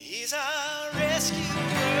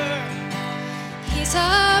He's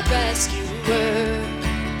our rescuer.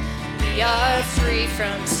 We are free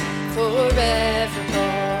from sin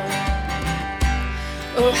forevermore.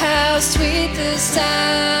 Oh, how sweet the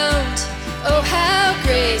sound. Oh, how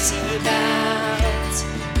grace abounds.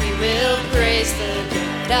 We will praise the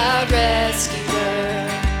Lord, our rescuer.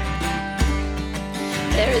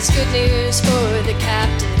 There is good news for the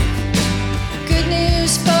captive, good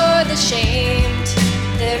news for the shamed.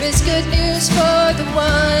 There is good news for the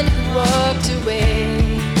one who walked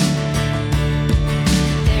away.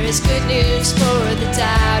 There is good news for the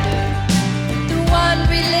doubter, the one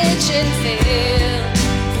religion failed.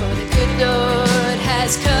 For the good Lord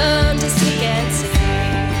has come to seek and save.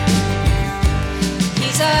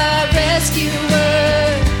 He's our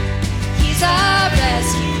rescuer. He's our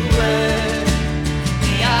rescuer.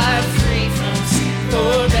 We are free from sin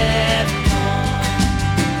forevermore.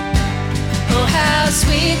 Oh, how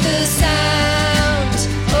sweet the sound.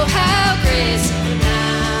 Oh, how grace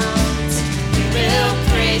abounds. We will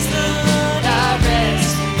praise the Lord, our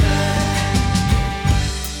rescuer.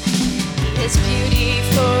 He is beauty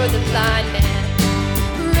for the blind man,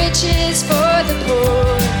 riches for the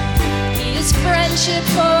poor. He is friendship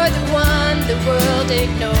for the one the world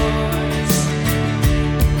ignores.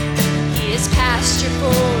 He is pasture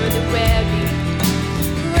for the weary,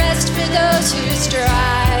 rest for those who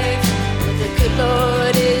strive. For the good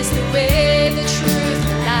Lord is the way, the truth,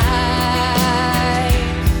 the life.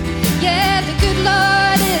 Yeah, the good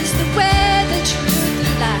Lord is the way, the truth,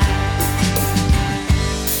 the life.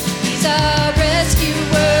 He's our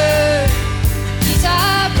rescuer. He's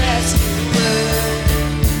our rescuer.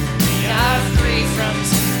 We are free from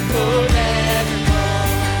sin forevermore.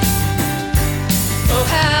 Oh,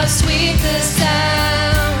 how sweet the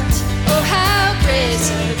sound. Oh, how grace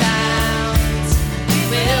abounds. We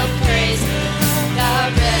will praise the Lord, our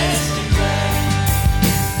rescuer.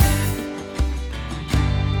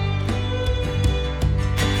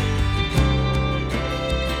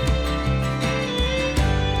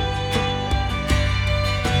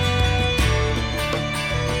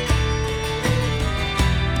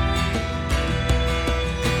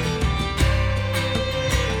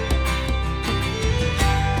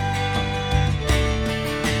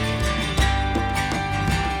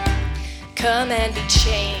 Come and be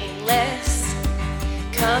chainless.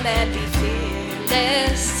 Come and be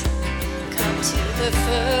fearless. Come to the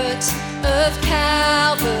foot of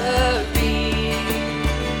Calvary.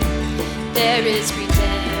 There is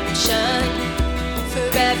redemption for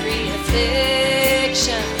every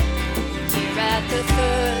affliction here at the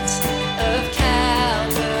foot of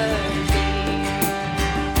Calvary.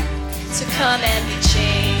 So come and be